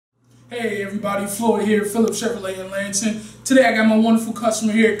Hey everybody, Floyd here, Phillips Chevrolet in Lansing. Today I got my wonderful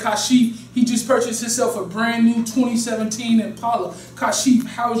customer here, Kashif. He just purchased himself a brand new 2017 Impala. Kashif,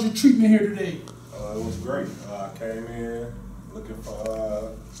 how was your treatment here today? It was great. I came in looking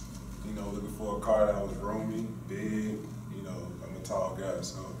for, looking for a car that was roomy, big. I'm a tall guy,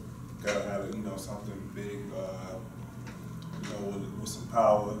 so gotta have, something big, with some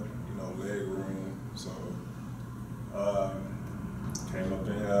power, leg room. So came up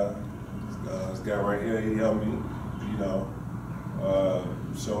in here. This guy right here, he helped me,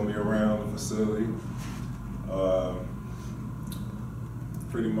 show me around the facility.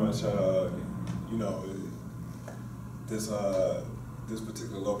 Pretty much, this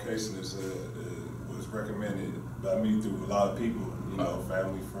particular location was recommended by me through a lot of people,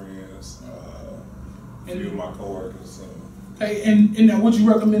 family, friends, a few of my coworkers. So. Hey, and now would you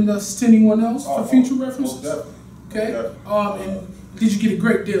recommend us to anyone else for future references? Most definitely. Okay. Definitely. And did you get a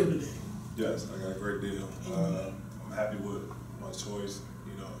great deal today? Yes, I got a great deal. I'm happy with my choice.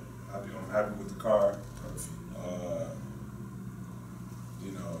 I'm happy with the car. Perfect.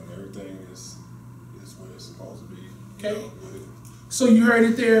 And everything is where it's supposed to be. Okay. So you heard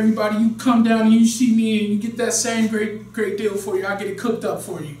it there, everybody. You come down and you see me and you get that same great deal for you. I get it cooked up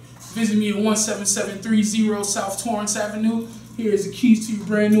for you. Visit me at 17730 South Torrance Avenue. Here's the keys to your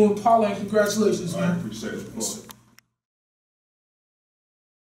brand new Impala, and congratulations, man. I appreciate it.